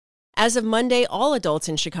As of Monday, all adults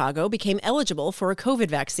in Chicago became eligible for a COVID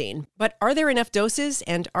vaccine. But are there enough doses,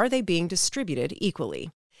 and are they being distributed equally?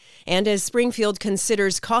 And as Springfield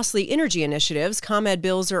considers costly energy initiatives, ComEd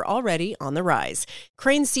bills are already on the rise.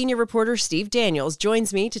 Crain's senior reporter Steve Daniels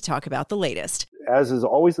joins me to talk about the latest. As is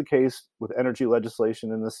always the case with energy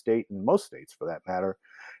legislation in the state, and most states for that matter,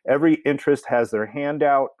 every interest has their hand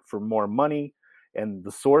out for more money, and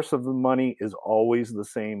the source of the money is always the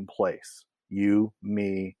same place: you,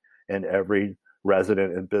 me, and every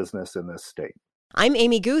resident and business in this state. I'm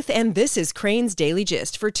Amy Guth, and this is Crain's Daily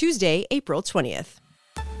Gist for Tuesday, April 20th.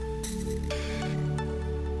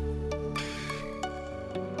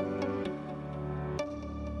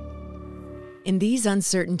 In these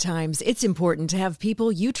uncertain times, it's important to have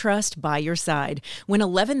people you trust by your side. When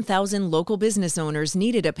 11,000 local business owners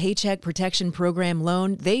needed a Paycheck Protection Program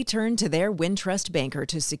loan, they turned to their Wintrust banker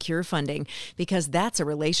to secure funding, because that's a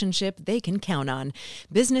relationship they can count on.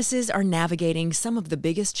 Businesses are navigating some of the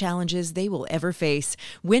biggest challenges they will ever face.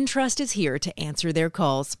 Wintrust is here to answer their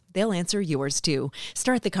calls. They'll answer yours too.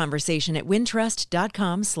 Start the conversation at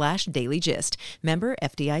wintrust.com/dailygist. Member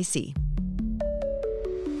FDIC.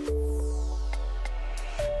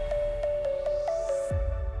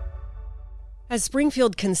 As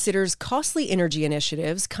Springfield considers costly energy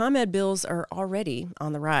initiatives, ComEd bills are already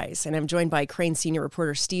on the rise. And I'm joined by Crain senior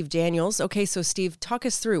reporter Steve Daniels. Okay, so Steve, talk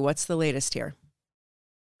us through what's the latest here.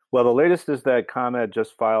 Well, the latest is that ComEd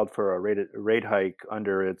just filed for a rate hike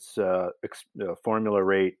under its formula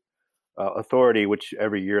rate authority, which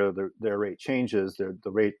every year their rate changes, the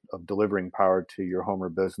rate of delivering power to your home or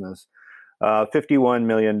business. $51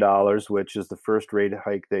 million, which is the first rate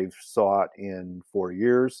hike they've sought in 4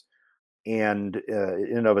 years. And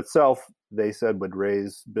in and of itself, they said would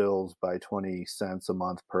raise bills by 20 cents a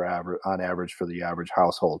month on average for the average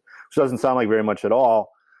household, which doesn't sound like very much at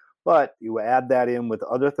all. But you add that in with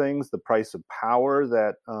other things, the price of power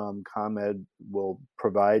that ComEd will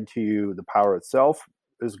provide to you, the power itself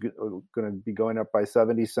is going to be going up by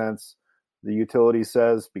 70 cents, the utility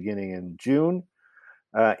says, beginning in June.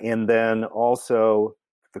 And then also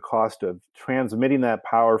the cost of transmitting that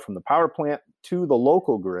power from the power plant to the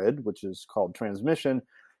local grid, which is called transmission.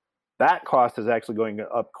 That cost is actually going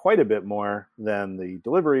up quite a bit more than the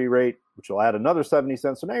delivery rate, which will add another 70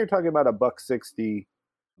 cents. So now you're talking about $1.60,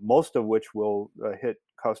 most of which will hit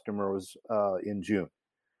customers in June.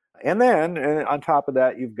 And then on top of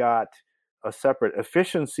that, you've got a separate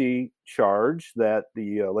efficiency charge that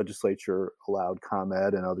the legislature allowed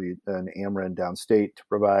ComEd and Ameren downstate to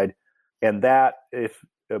provide. And that, if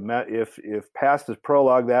passed as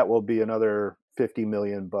prologue, that will be another $50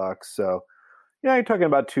 million. So, you're talking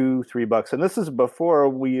about $2-3, and this is before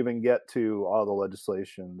we even get to all the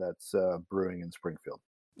legislation that's brewing in Springfield.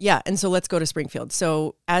 Yeah, and so let's go to Springfield.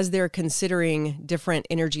 So, as they're considering different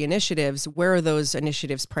energy initiatives, where are those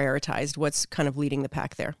initiatives prioritized? What's kind of leading the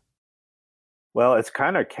pack there? Well, it's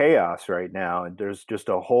kind of chaos right now, and there's just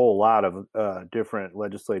a whole lot of different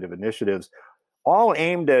legislative initiatives, all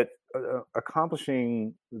aimed at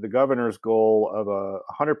accomplishing the governor's goal of a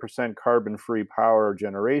 100% carbon-free power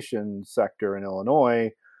generation sector in Illinois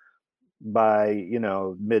by,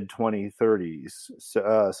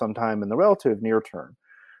 mid-2030s, sometime in the relative near term,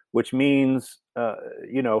 which means,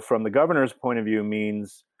 from the governor's point of view,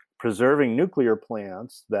 means preserving nuclear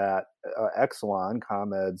plants that Exelon,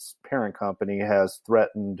 ComEd's parent company, has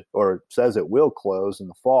threatened or says it will close in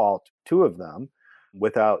the fall, 2 of them,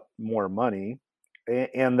 without more money.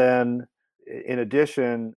 And then, in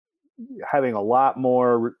addition, having a lot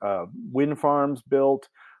more wind farms built,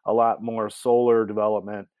 a lot more solar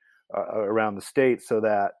development around the state, so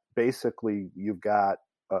that basically you've got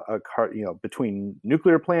between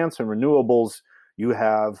nuclear plants and renewables, you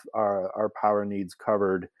have our power needs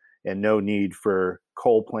covered, and no need for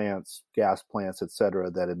coal plants, gas plants, et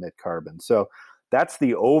cetera, that emit carbon. So that's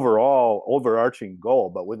the overall overarching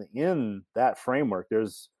goal. But within that framework,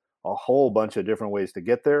 there's a whole bunch of different ways to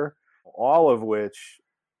get there, all of which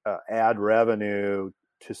add revenue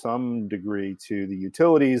to some degree to the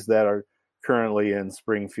utilities that are currently in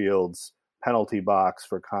Springfield's penalty box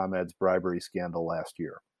for ComEd's bribery scandal last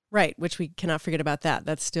year. Right, which we cannot forget about that.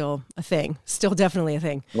 That's still a thing, still definitely a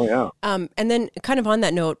thing. Oh, yeah. And then kind of on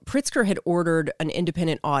that note, Pritzker had ordered an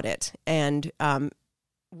independent audit. And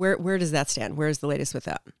where does that stand? Where is the latest with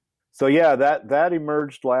that? So, yeah, that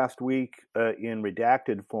emerged last week in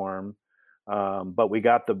redacted form, but we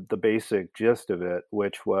got the basic gist of it,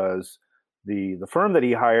 which was the firm that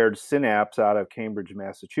he hired, Synapse, out of Cambridge,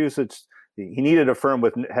 Massachusetts. He needed a firm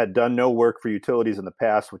had done no work for utilities in the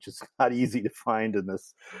past, which is not easy to find in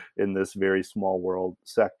this very small world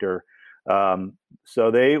sector.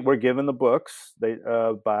 So they were given the books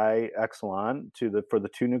by Exelon for the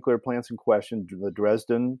two nuclear plants in question, the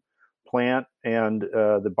Dresden plant and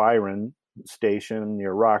the Byron station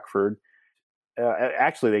near Rockford.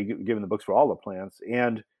 Actually, they given the books for all the plants,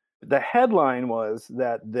 and the headline was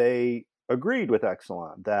that they agreed with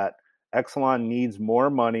Exelon that Exelon needs more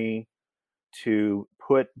money to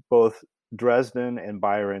put both Dresden and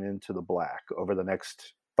Byron into the black over the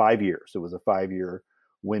next 5 years. It was a 5-year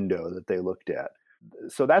window that they looked at.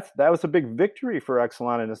 So that was a big victory for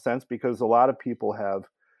Exelon in a sense, because a lot of people have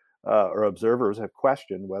or observers have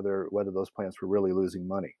questioned whether those plants were really losing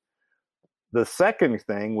money. The second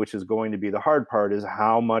thing, which is going to be the hard part, is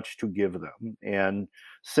how much to give them. And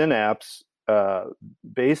Synapse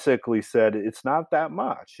basically said it's not that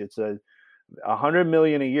much. It's $100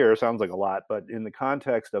 million a year. Sounds like a lot, but in the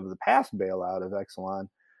context of the past bailout of Exelon,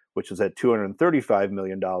 which was at $235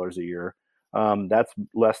 million a year, that's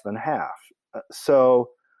less than half. So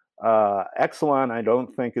Exelon, I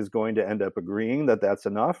don't think, is going to end up agreeing that that's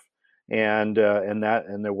enough, and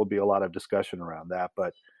there will be a lot of discussion around that.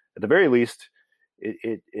 But at the very least,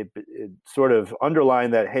 it sort of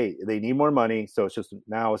underlined that, hey, they need more money, so it's just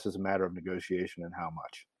a matter of negotiation and how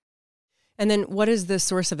much. And then what is the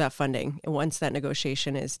source of that funding once that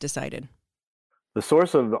negotiation is decided? The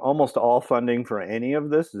source of almost all funding for any of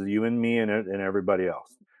this is you and me and everybody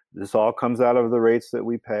else. This all comes out of the rates that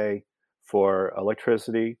we pay for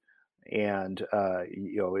electricity, and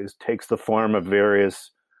it takes the form of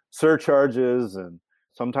various surcharges, and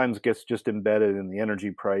sometimes gets just embedded in the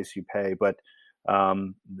energy price you pay. But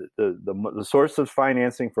the source of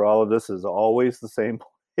financing for all of this is always the same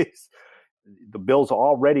place. The bill's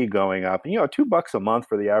already going up. $2 a month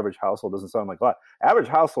for the average household doesn't sound like a lot. Average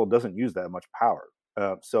household doesn't use that much power.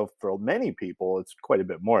 So for many people, it's quite a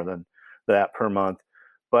bit more than that per month.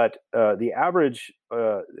 But the average,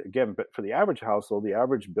 again, for the average household, the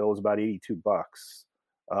average bill is about $82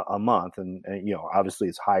 a month. And obviously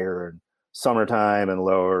it's higher in summertime and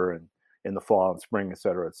lower and in the fall and spring, et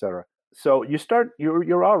cetera, et cetera. So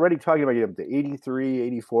you're already talking about getting up to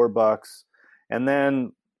 $83, $84. And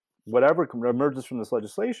then whatever emerges from this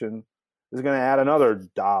legislation is going to add another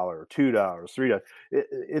 $1, $2, $3.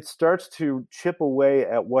 It starts to chip away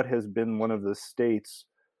at what has been one of the state's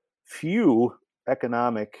few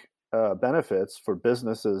economic benefits for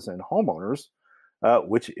businesses and homeowners,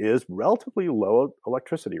 which is relatively low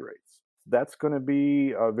electricity rates. That's going to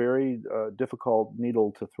be a very difficult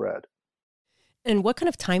needle to thread. And what kind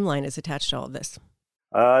of timeline is attached to all of this?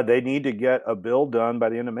 They need to get a bill done by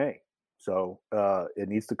the end of May. So it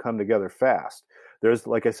needs to come together fast. There's,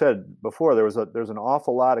 like I said before, there's an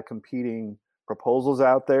awful lot of competing proposals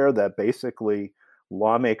out there that basically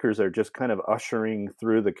lawmakers are just kind of ushering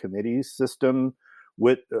through the committee system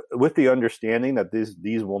with the understanding that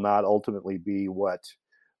these will not ultimately be what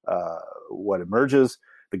emerges.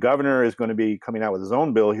 The governor is going to be coming out with his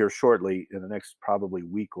own bill here shortly in the next probably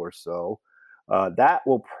week or so. That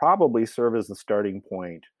will probably serve as the starting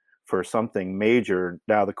point for something major.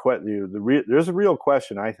 Now, there's a real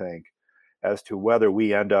question, I think, as to whether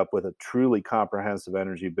we end up with a truly comprehensive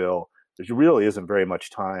energy bill. There really isn't very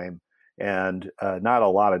much time, and not a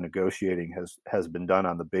lot of negotiating has been done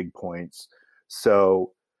on the big points.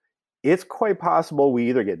 So it's quite possible we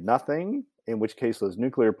either get nothing, in which case those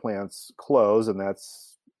nuclear plants close, and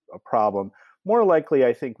that's a problem. More likely,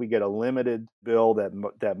 I think we get a limited bill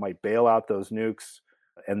that might bail out those nukes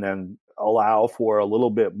and then allow for a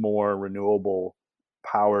little bit more renewable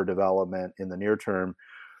power development in the near term,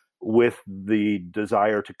 with the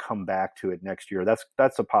desire to come back to it next year.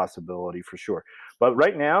 That's a possibility for sure. But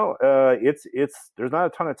right now, there's not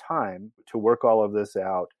a ton of time to work all of this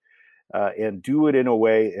out and do it in a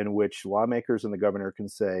way in which lawmakers and the governor can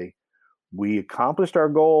say, we accomplished our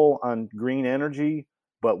goal on green energy,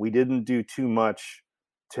 but we didn't do too much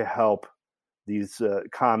to help these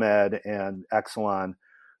ComEd and Exelon,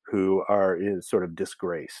 who is sort of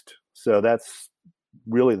disgraced. So that's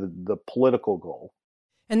really the political goal.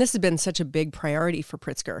 And this has been such a big priority for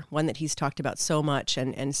Pritzker, one that he's talked about so much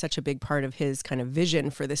and such a big part of his kind of vision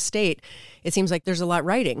for the state. It seems like there's a lot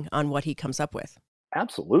riding on what he comes up with.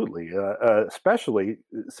 Absolutely, especially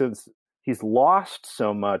since he's lost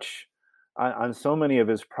so much on so many of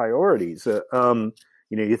his priorities.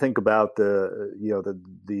 You think about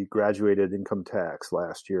the graduated income tax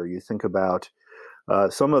last year. You think about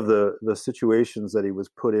some of the situations that he was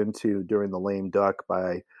put into during the lame duck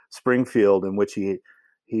by Springfield, in which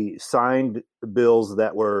he signed bills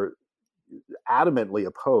that were adamantly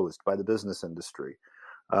opposed by the business industry,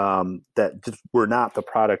 that just were not the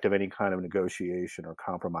product of any kind of negotiation or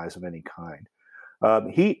compromise of any kind.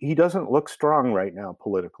 He doesn't look strong right now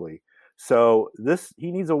politically. So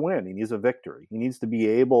he needs a win. He needs a victory. He needs to be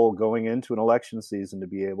able, going into an election season, to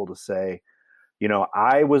be able to say,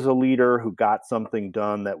 I was a leader who got something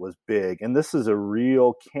done that was big, and this is a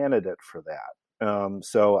real candidate for that.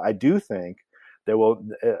 So I do think there will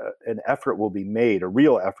an effort will be made, a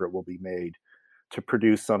real effort will be made to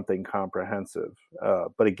produce something comprehensive.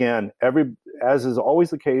 But again, as is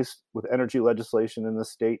always the case with energy legislation in the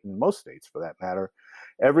state, and most states for that matter,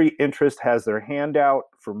 every interest has their hand out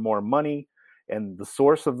for more money, and the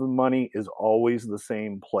source of the money is always the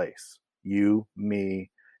same place: you,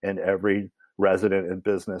 me, and every resident and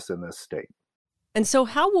business in this state. And so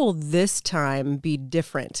how will this time be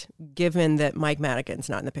different, given that Mike Madigan's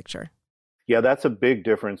not in the picture? Yeah, that's a big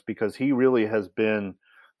difference, because he really has been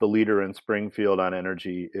the leader in Springfield on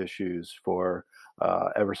energy issues for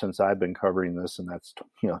ever since I've been covering this, and that's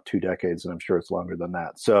 2 decades, and I'm sure it's longer than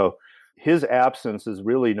that. So his absence is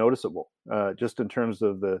really noticeable, just in terms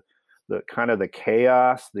of the kind of the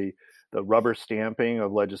chaos, the rubber stamping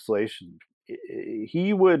of legislation.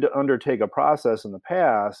 He would undertake a process in the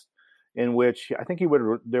past in which I think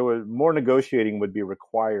more negotiating would be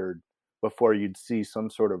required before you'd see some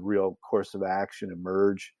sort of real course of action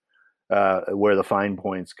emerge, where the fine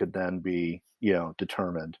points could then be,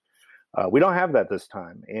 determined. We don't have that this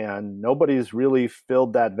time, and nobody's really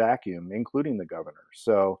filled that vacuum, including the governor.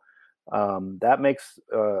 So that makes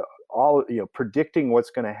predicting what's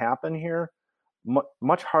going to happen here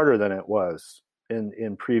much harder than it was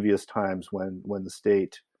in previous times when the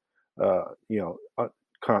state,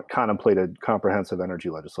 contemplated comprehensive energy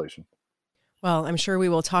legislation. Well, I'm sure we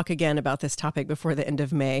will talk again about this topic before the end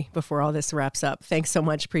of May, before all this wraps up. Thanks so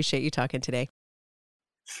much. Appreciate you talking today.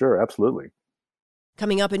 Sure, absolutely.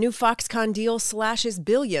 Coming up, a new Foxconn deal slashes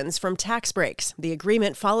billions from tax breaks. The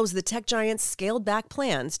agreement follows the tech giant's scaled-back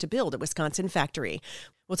plans to build a Wisconsin factory.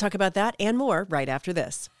 We'll talk about that and more right after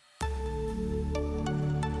this.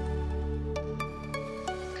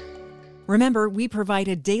 Remember, we provide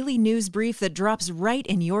a daily news brief that drops right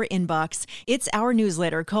in your inbox. It's our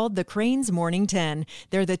newsletter called The Crain's Morning 10.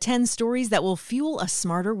 They're the 10 stories that will fuel a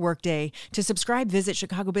smarter workday. To subscribe, visit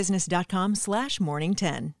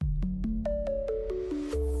chicagobusiness.com/morning10.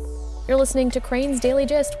 You're listening to Crain's Daily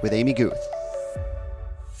Gist with Amy Guth.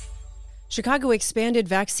 Chicago expanded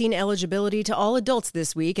vaccine eligibility to all adults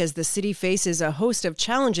this week as the city faces a host of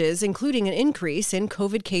challenges, including an increase in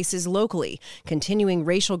COVID cases locally, continuing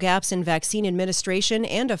racial gaps in vaccine administration,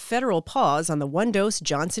 and a federal pause on the one-dose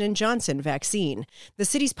Johnson & Johnson vaccine. The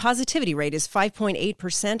city's positivity rate is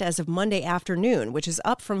 5.8% as of Monday afternoon, which is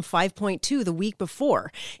up from 5.2% the week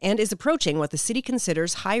before, and is approaching what the city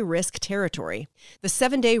considers high-risk territory. The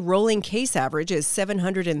 7-day rolling case average is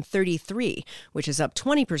 733, which is up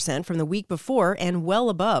 20% from the week before and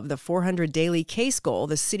well above the 400 daily case goal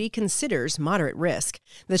the city considers moderate risk.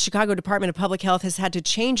 The Chicago Department of Public Health has had to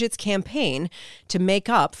change its campaign to make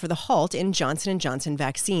up for the halt in Johnson & Johnson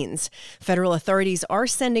vaccines. Federal authorities are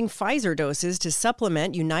sending Pfizer doses to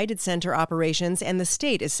supplement United Center operations, and the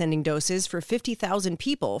state is sending doses for 50,000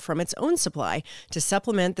 people from its own supply to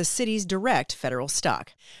supplement the city's direct federal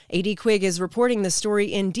stock. A.D. Quigg is reporting the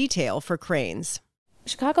story in detail for Crain's.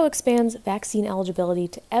 Chicago expands vaccine eligibility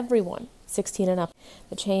to everyone 16 and up.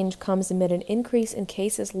 The change comes amid an increase in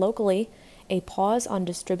cases locally, a pause on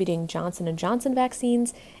distributing Johnson & Johnson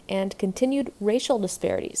vaccines, and continued racial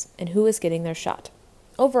disparities in who is getting their shot.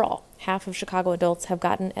 Overall, half of Chicago adults have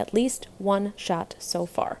gotten at least one shot so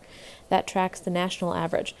far. That tracks the national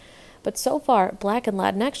average. But so far, Black and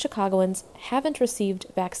Latinx Chicagoans haven't received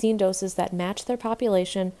vaccine doses that match their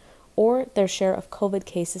population or their share of COVID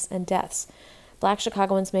cases and deaths. Black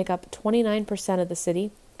Chicagoans make up 29% of the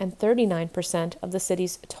city and 39% of the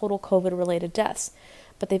city's total COVID-related deaths,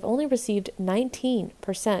 but they've only received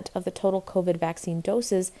 19% of the total COVID vaccine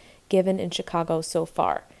doses given in Chicago so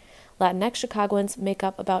far. Latinx Chicagoans make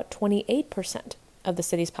up about 28% of the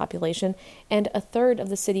city's population and a third of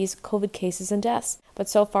the city's COVID cases and deaths, but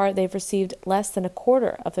so far they've received less than a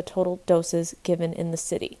quarter of the total doses given in the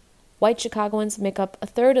city. White Chicagoans make up a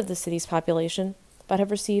third of the city's population, but have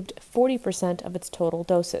received 40% of its total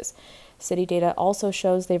doses. City data also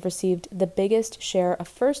shows they've received the biggest share of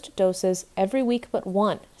first doses every week but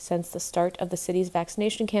one since the start of the city's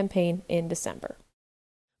vaccination campaign in December.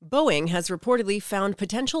 Boeing has reportedly found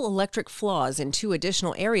potential electric flaws in 2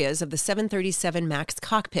 additional areas of the 737 MAX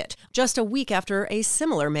cockpit, just a week after a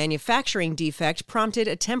similar manufacturing defect prompted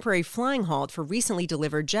a temporary flying halt for recently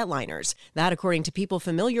delivered jetliners. That, according to people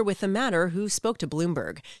familiar with the matter who spoke to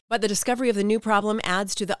Bloomberg. But the discovery of the new problem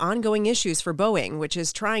adds to the ongoing issues for Boeing, which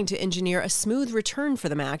is trying to engineer a smooth return for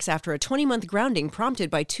the MAX after a 20-month grounding prompted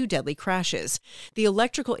by 2 deadly crashes. The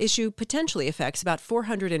electrical issue potentially affects about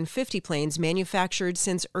 450 planes manufactured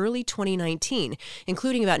since early 2019,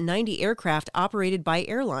 including about 90 aircraft operated by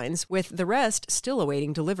airlines, with the rest still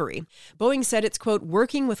awaiting delivery. Boeing said it's, quote,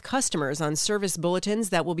 working with customers on service bulletins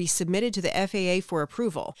that will be submitted to the FAA for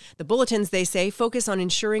approval. The bulletins, they say, focus on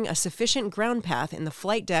ensuring a sufficient ground path in the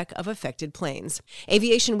flight deck of affected planes.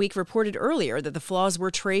 Aviation Week reported earlier that the flaws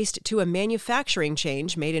were traced to a manufacturing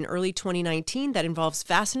change made in early 2019 that involves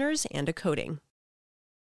fasteners and a coating.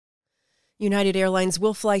 United Airlines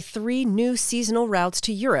will fly 3 new seasonal routes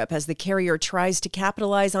to Europe as the carrier tries to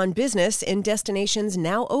capitalize on business in destinations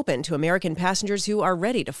now open to American passengers who are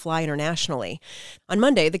ready to fly internationally. On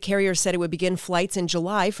Monday, the carrier said it would begin flights in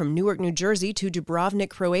July from Newark, New Jersey to Dubrovnik,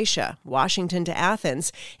 Croatia, Washington to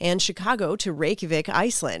Athens, and Chicago to Reykjavik,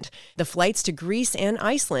 Iceland. The flights to Greece and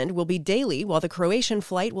Iceland will be daily, while the Croatian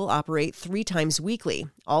flight will operate 3 times weekly.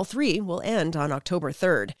 All 3 will end on October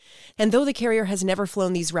 3rd. And though the carrier has never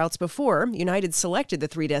flown these routes before, United selected the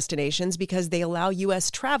 3 destinations because they allow U.S.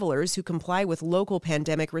 travelers who comply with local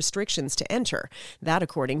pandemic restrictions to enter. That,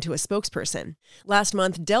 according to a spokesperson. Last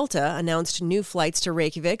month, Delta announced new flights to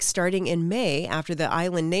Reykjavik starting in May after the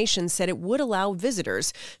island nation said it would allow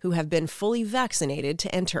visitors who have been fully vaccinated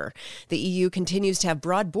to enter. The EU continues to have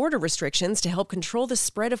broad border restrictions to help control the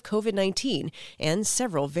spread of COVID-19 and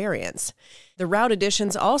several variants. The route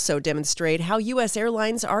additions also demonstrate how U.S.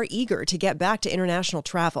 airlines are eager to get back to international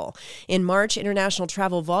travel. In March, international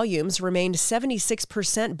travel volumes remained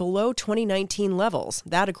 76% below 2019 levels.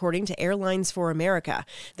 That, according to Airlines for America,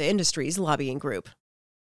 the industry's lobbying group.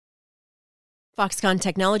 Foxconn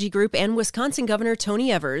Technology Group and Wisconsin Governor Tony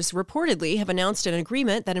Evers reportedly have announced an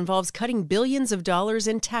agreement that involves cutting billions of dollars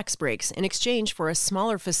in tax breaks in exchange for a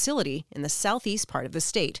smaller facility in the southeast part of the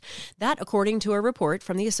state. That, according to a report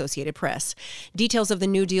from the Associated Press. Details of the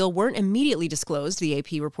new deal weren't immediately disclosed, the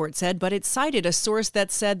AP report said, but it cited a source that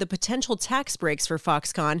said the potential tax breaks for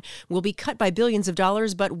Foxconn will be cut by billions of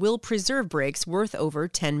dollars but will preserve breaks worth over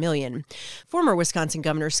 $10 million. Former Wisconsin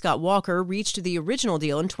Governor Scott Walker reached the original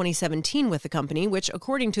deal in 2017 with the company, which,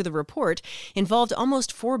 according to the report, involved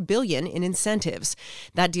almost $4 billion in incentives.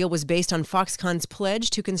 That deal was based on Foxconn's pledge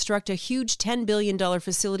to construct a huge $10 billion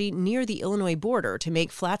facility near the Illinois border to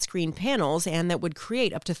make flat-screen panels, and that would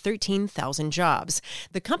create up to 13,000 jobs.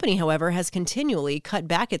 The company, however, has continually cut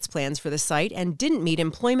back its plans for the site and didn't meet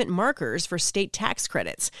employment markers for state tax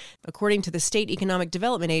credits. According to the State Economic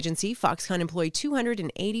Development Agency, Foxconn employed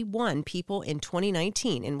 281 people in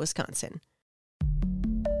 2019 in Wisconsin.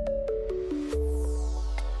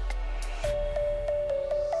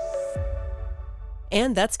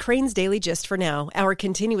 And that's Crain's Daily Gist for now. Our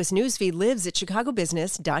continuous newsfeed lives at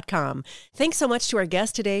chicagobusiness.com. Thanks so much to our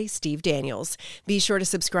guest today, Steve Daniels. Be sure to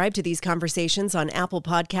subscribe to these conversations on Apple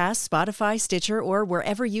Podcasts, Spotify, Stitcher, or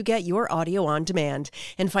wherever you get your audio on demand.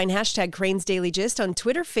 And find hashtag Crain's Daily Gist on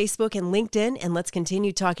Twitter, Facebook, and LinkedIn, and let's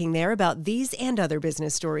continue talking there about these and other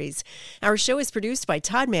business stories. Our show is produced by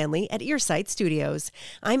Todd Manley at Earsight Studios.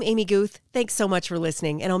 I'm Amy Guth. Thanks so much for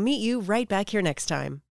listening, and I'll meet you right back here next time.